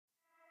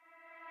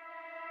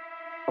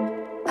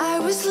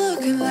was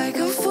looking like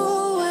a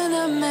fool when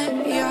I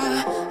met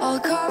ya, all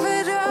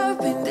covered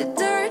up in the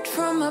dirt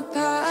from my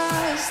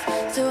past.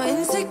 So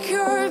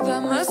insecure by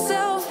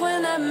myself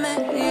when I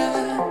met ya.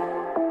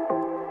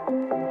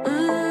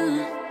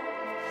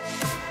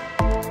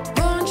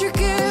 Won't you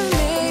give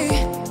me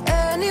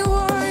any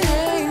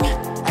warning?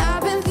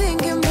 I've been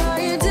thinking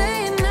about you day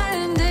and night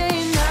and day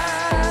and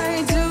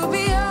night. To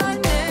be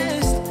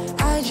honest,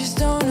 I just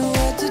don't know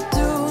what to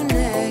do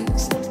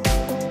next.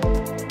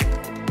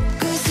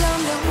 'Cause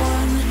I'm the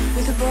one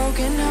with a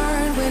broken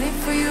heart, waiting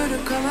for you to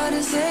come out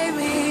and save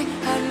me.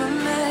 I'm a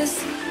mess,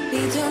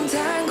 need to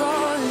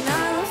untangle, and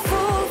I'm a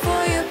fool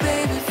for you,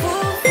 baby.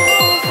 Fool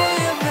for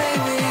you,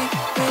 baby.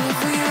 Waiting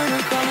for you to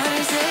come out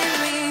and save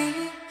me.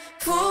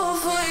 Fool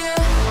for you.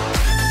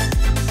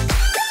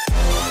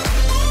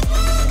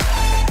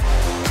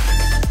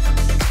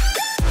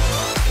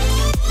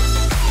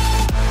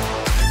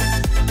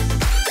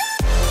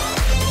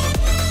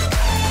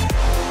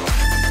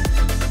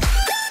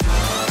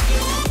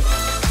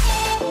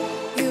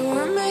 You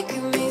were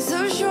making me so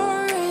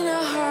sure in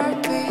a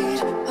heartbeat.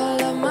 All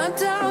of my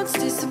doubts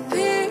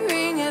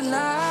disappearing at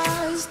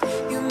last.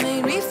 You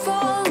made me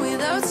fall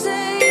without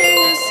saying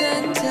a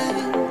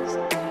sentence.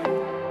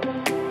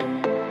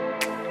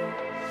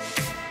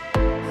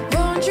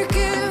 Won't you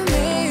give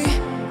me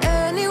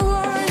any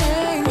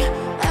warning?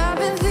 I've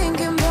been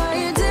thinking about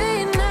you day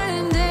and night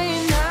and day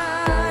and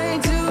night.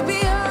 To be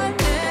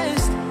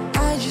honest,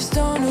 I just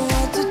don't know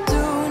what to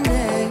do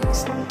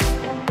next.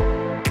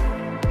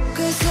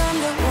 'Cause I'm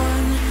the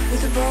one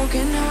with a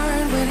broken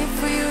heart, waiting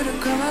for you to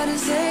come out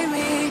and save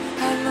me.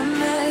 I'm a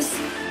mess,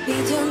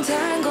 need to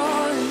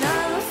untangle, and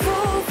I'm a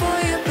fool for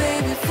you,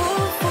 baby.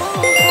 Fool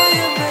for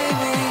you,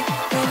 baby.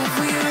 Waiting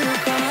for you to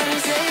come out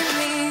and save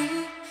me.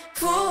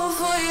 Fool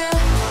for you.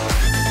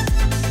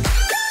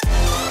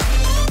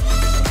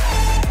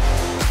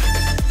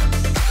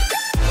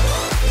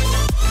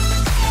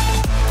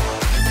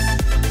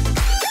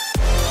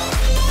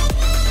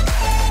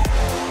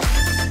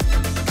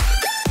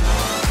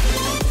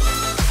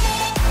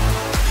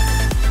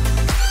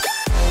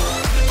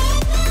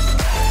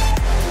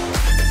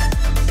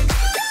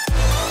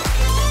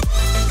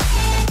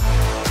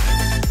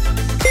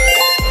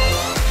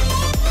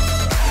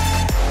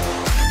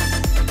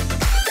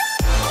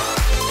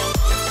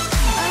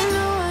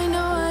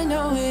 I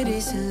know it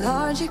isn't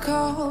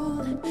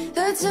logical.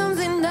 That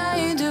something that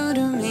you do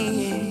to me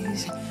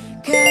is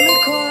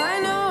chemical. I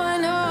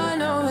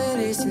know it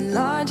isn't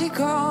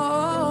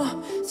logical.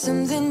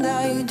 Something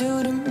that you do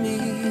to me.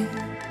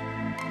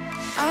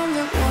 I'm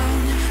the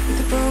one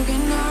with a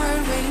broken heart,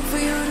 waiting for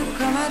you to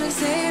come out and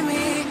save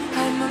me.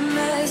 I'm a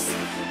mess,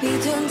 need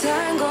to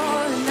untangle,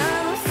 and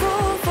I'm a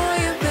fool for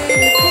you,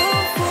 baby.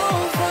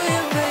 Fool for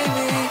you,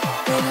 baby.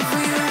 Waiting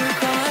for you to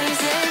come out and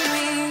save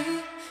me.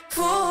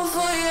 Fool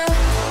for you.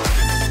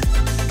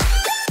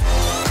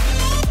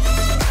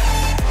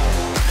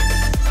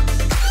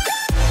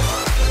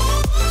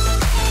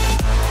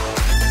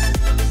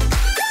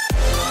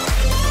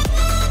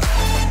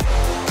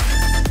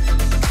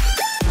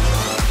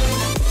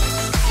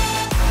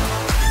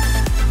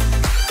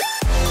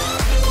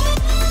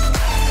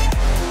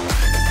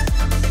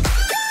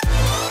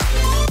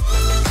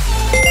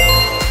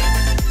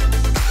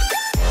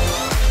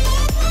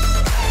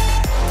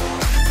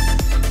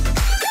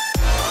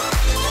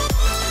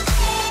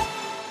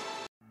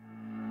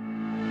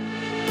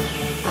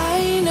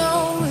 I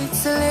know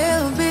it's a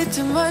little bit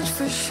too much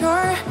for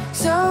sure.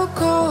 So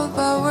cold,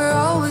 but we're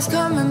always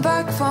coming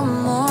back for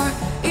more.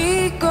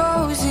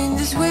 Egos in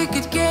this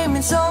wicked game,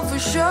 it's all for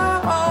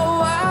sure.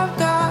 Oh, I've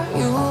got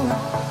you.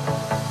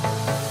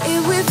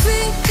 If we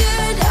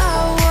figured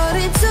out what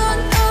it's all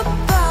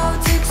about,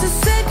 takes a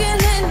second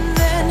and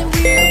then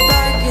we're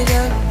back it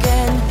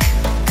again.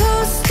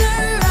 Coaster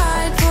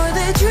ride for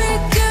the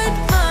triggered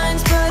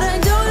minds, but I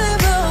don't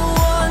ever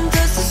want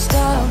us to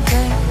stop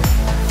it.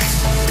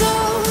 Go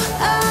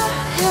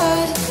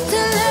ahead, to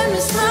let me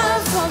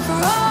smile for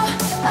all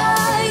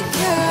I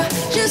care.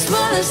 Just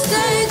wanna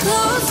stay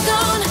close,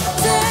 don't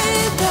say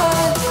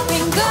that.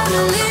 Ain't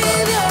gonna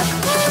leave ya.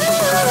 I don't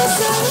wanna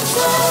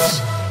sabotage.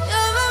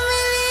 You're a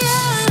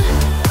million.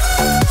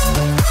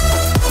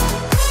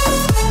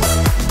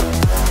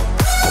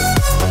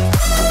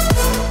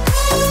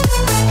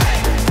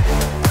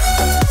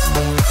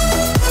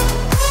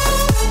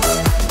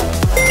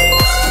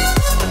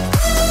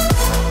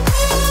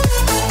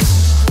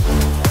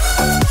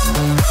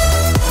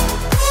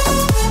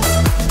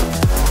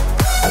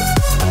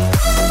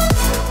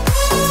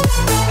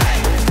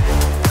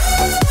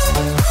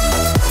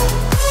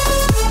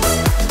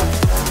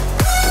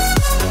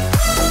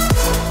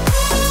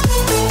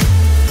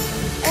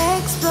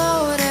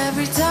 Explode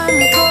every time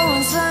you go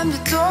and slam the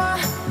door.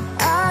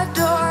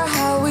 Adore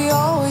how we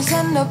always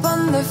end up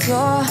on the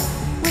floor.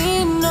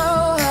 We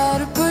know how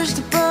to push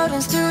the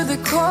buttons to the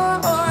core.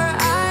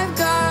 I've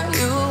got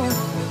you.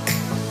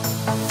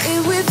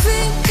 If we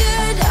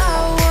figured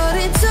out what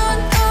it's all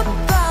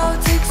about,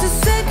 takes a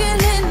second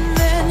and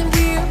then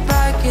we're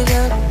back it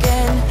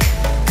again.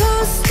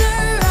 Coaster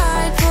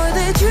ride for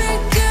the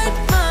triggered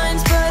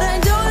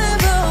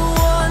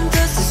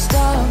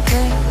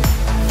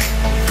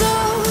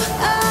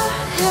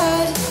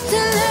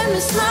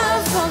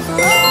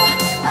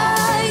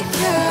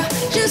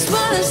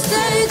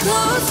stay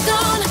close,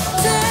 don't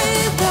say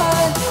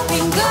that.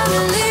 Ain't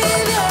gonna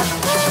leave ya.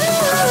 I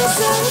don't wanna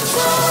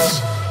sabotage.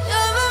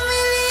 You're a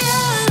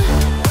million.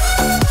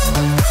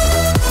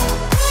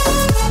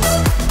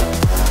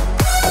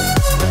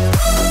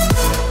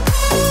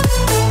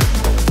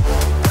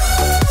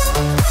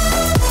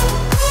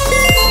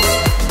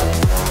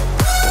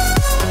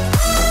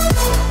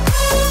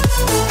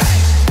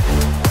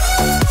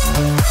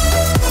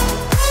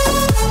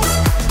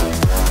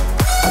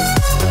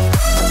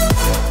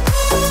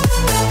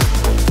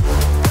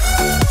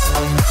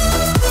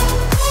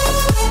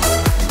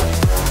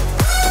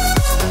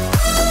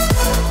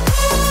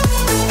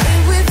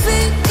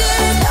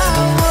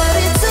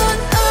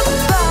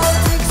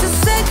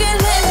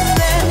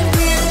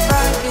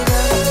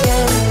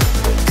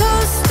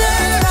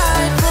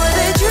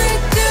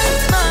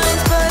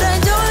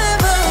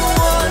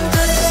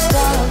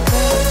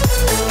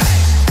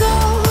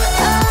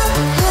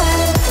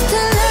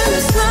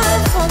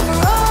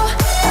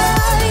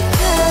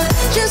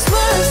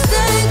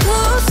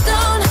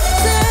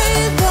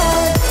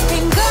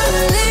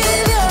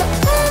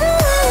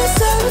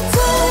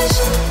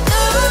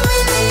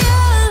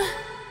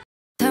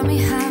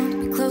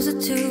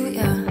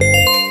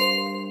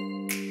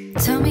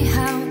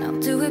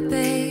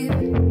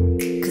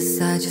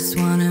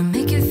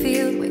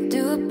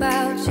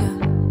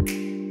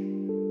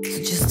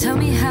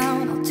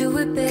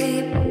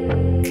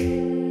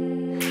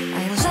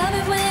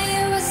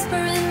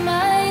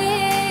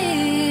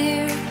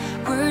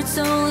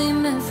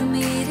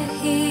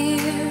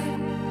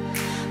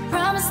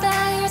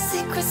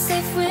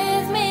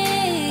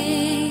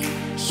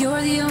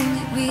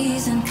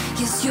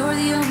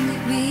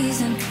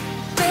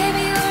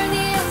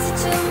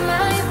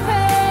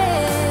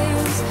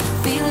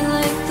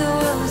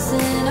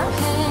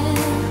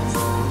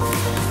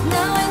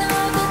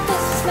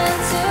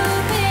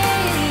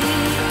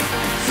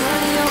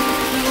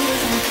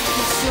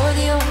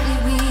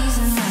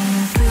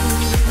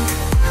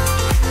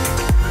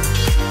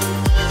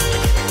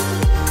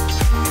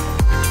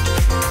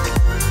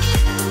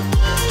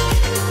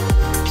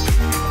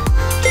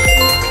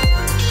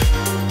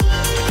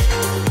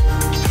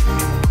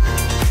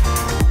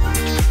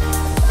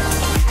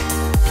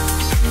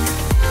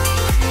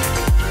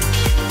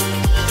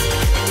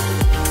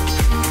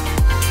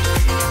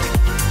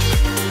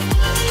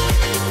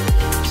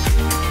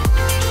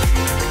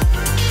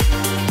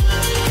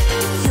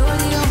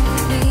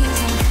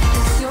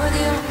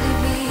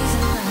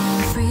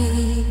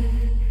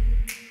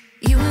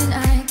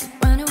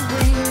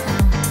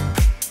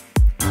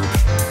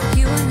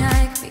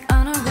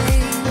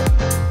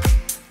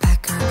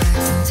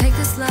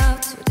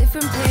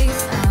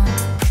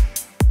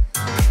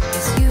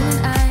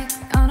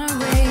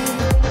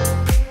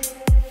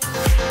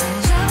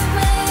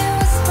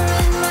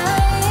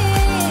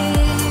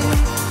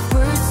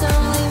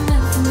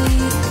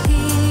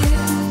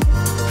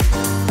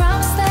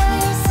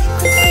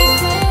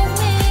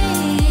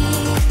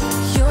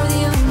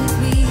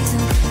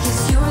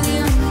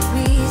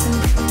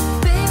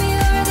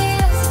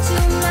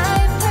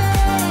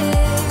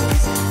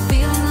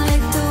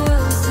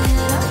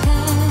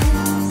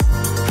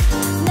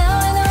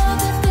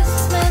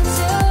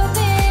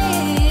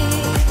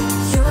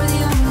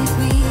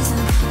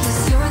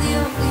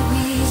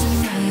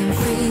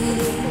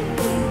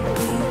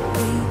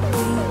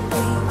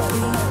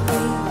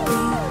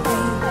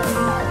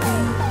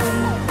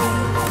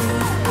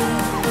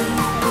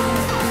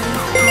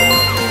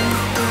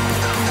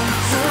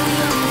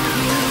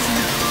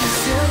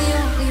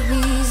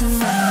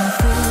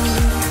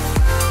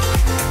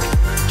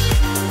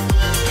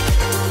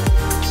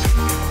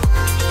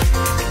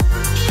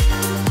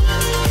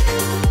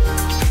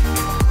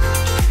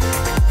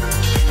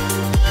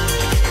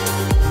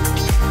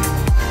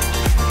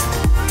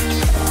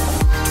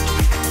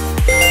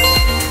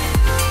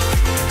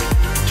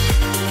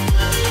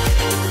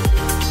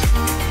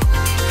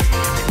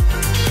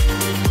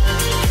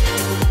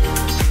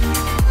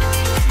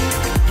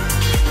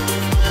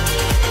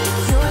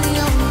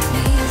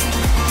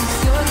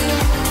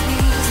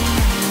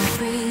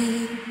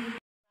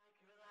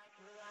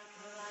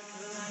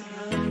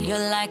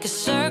 You're like a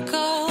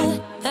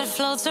circle that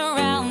floats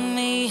around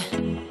me,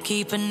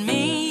 keeping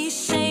me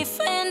safe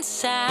and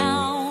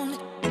sound.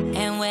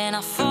 And when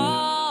I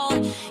fall,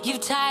 you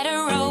tied a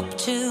rope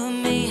to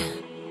me.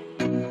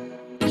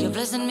 You're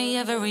blessing me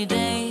every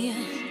day.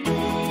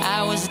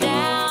 I was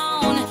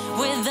down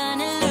with an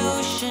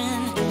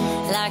illusion,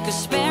 like a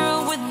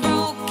sparrow with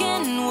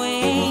broken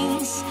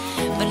wings.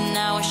 But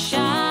now I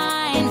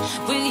shine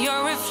with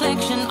your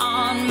reflection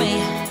on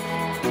me.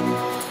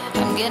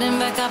 I'm getting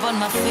back up on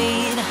my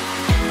feet.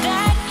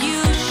 That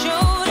you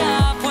showed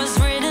up was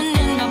written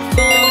in my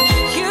bone.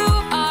 You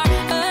are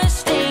a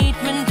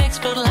statement,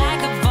 explode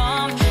like a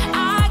bomb.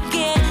 I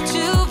get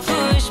to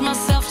push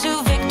myself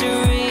to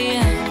victory.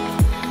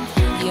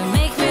 You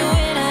make me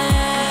winner.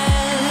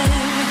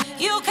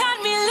 You cut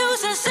me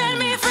loose and set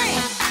me free.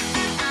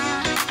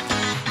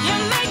 You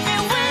make me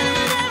win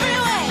in every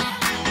way.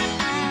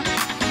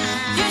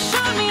 You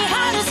showed me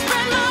how to spread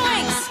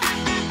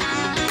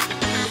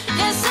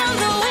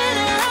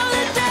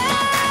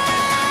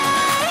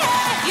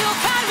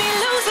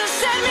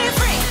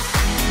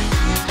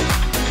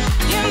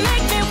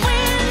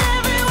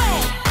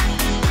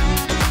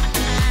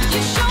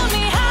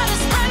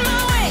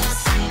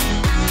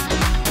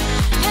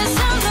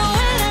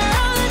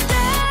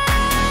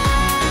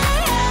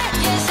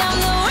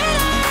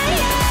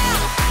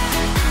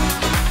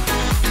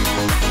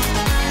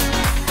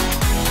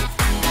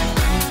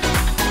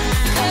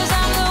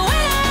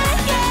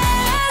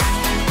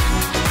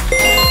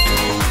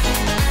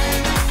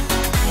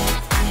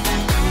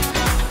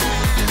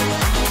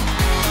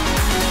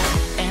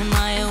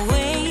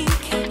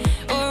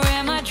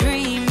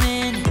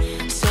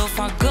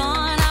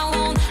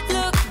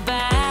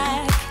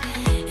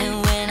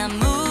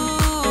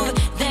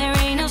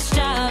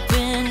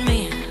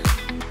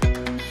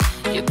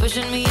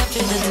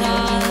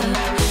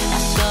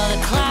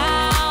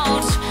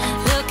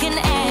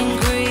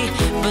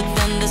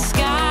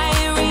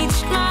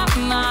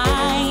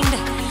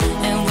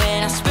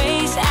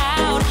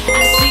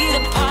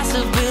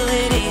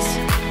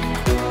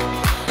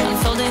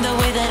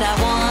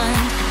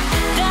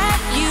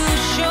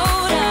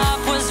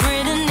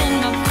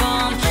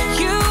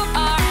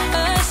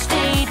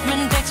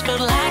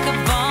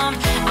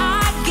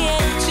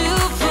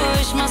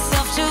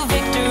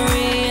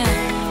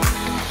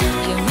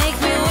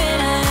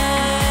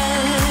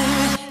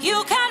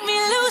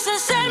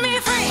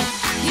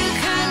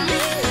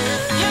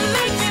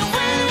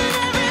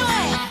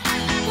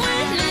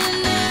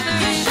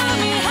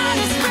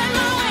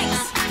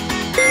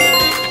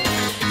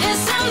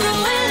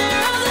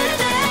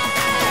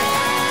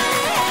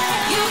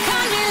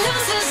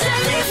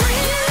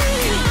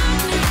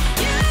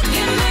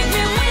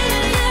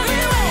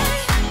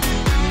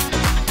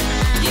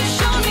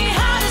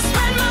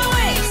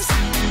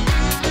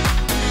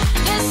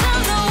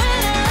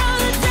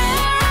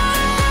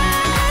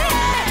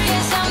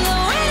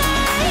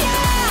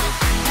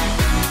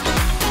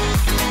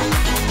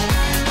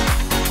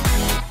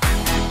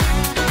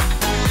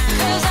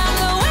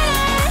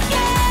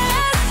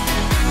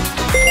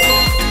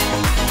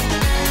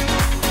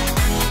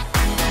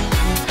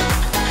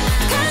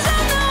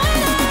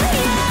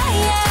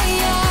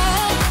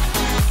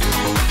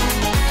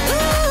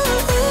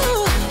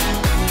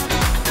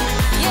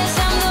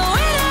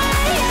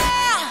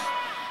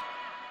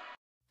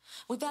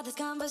had this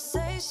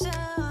conversation,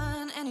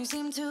 and you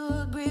seem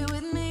to agree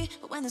with me.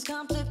 But when there's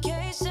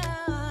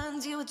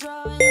complications, you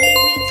withdraw and leave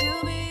me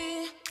to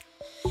be.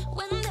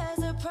 When there's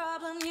a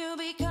problem, you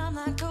become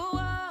like a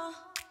wall,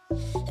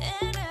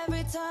 and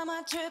every time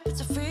I trip,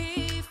 it's a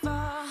free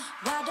fall.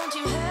 Why don't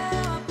you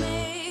help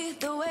me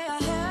the way I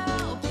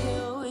help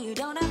you? You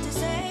don't have to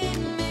save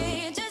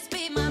me, just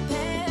be my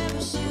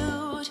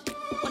parachute.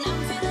 When I'm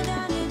feeling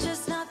down, you're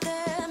just not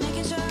there,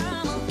 making sure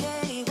I'm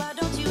okay. Why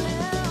don't you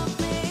help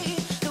me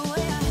the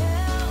way I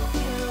help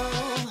you?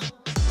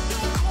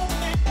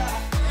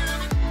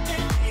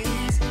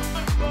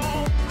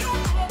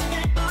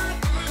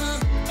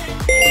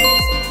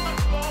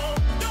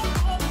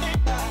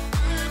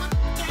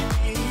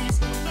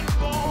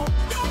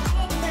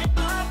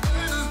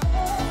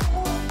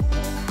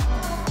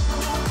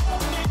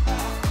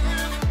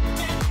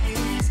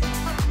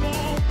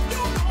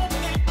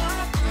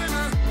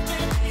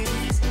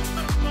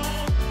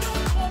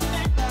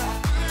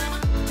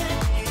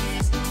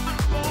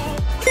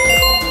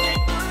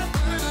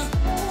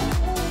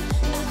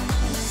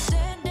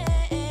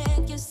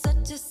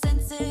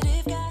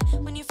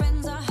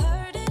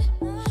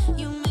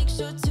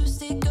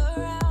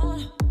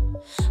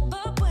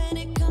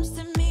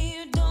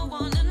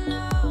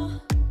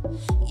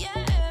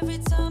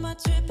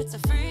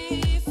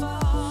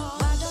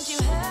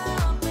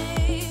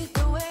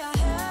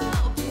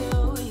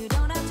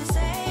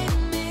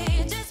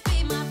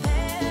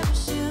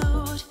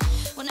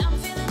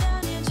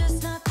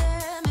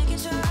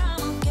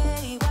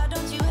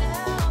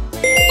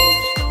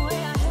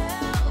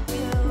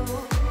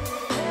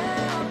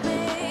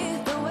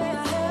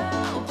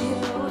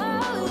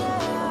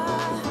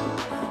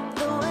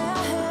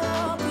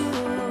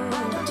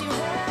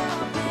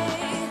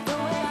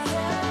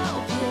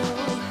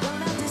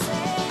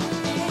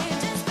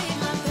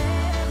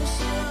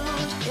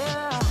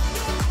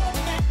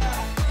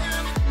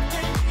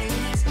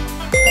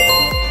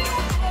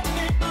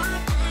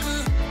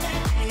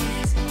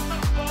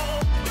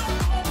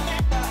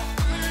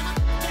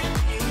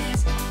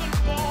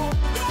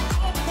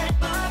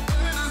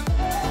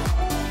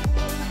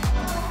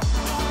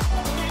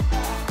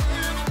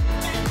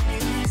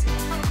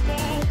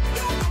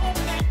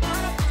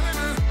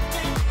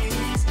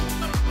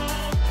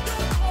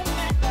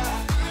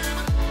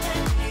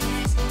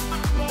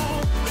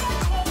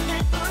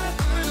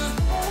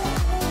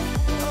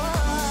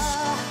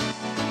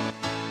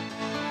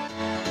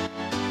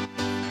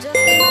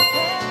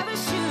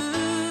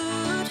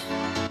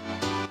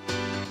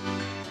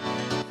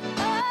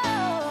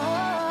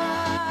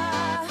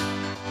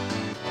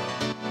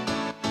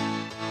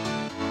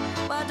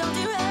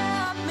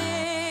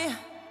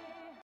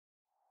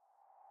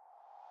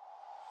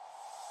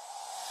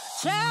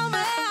 Tell me,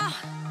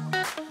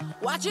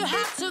 why'd you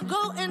have to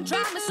go and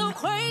drive me so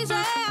crazy?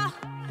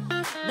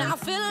 Now I'm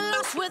feeling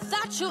lost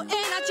without you, and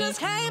I just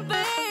can't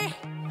be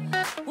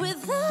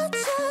without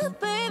you,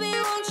 baby.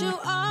 Want you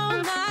all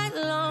night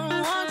long,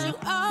 want you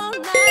all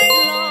night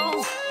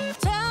long.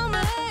 Tell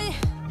me,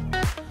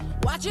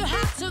 why'd you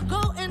have to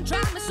go and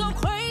drive me so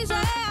crazy?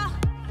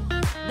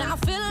 Now I'm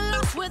feeling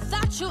lost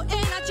without you, and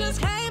I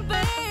just can't be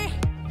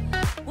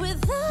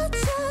without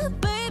you,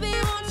 baby.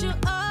 Want you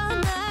all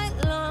night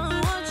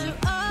long, want you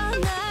all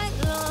night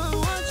long,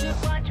 want you.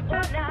 Watch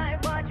all night,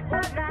 watch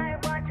all night,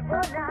 watch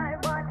all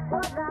night, watch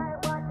all night,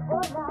 watch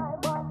all night,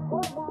 watch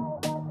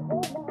all night,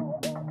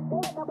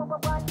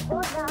 watch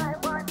all night,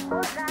 watch all night, watch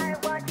all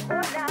night,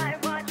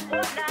 watch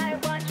all night,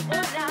 watch all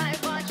night,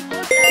 watch all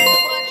night,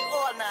 watch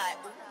all night.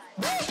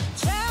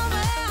 Tell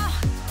me,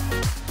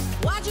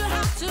 why'd you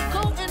have to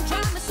go and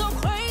drive me so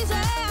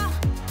crazy?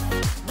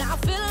 Now I'm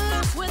feeling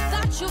lost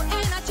without you,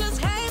 and I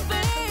just can't be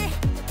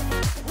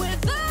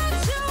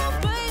without you,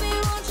 baby.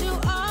 Want you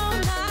all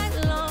night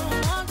long,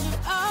 want you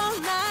all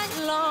night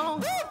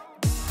long.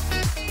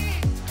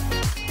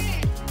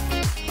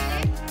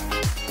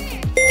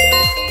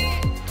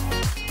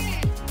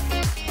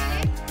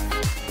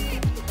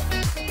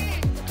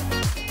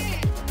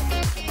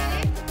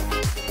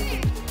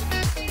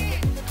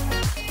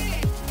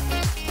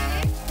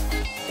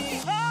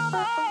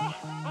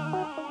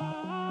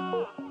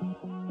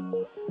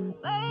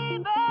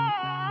 Baby,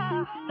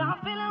 now I'm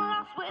feeling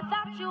lost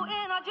without you,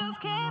 and I just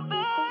can't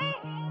be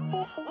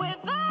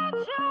without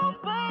you,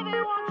 baby.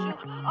 Want you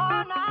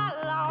all night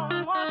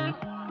long, want you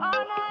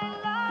all night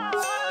long.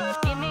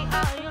 Give me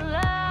all your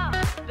love,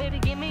 baby.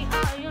 Give me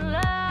all your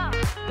love,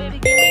 baby.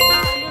 Give me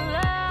all your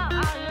love,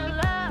 all your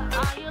love,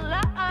 all your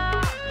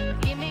love.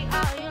 Give me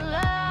all your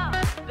love,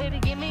 baby.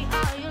 Give me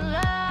all your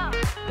love,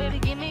 baby.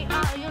 Give me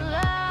all your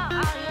love,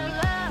 all your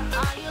love,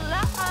 all your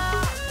love.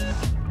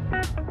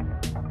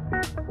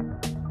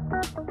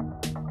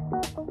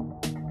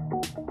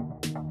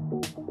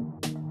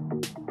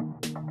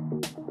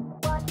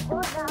 Watch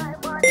all night.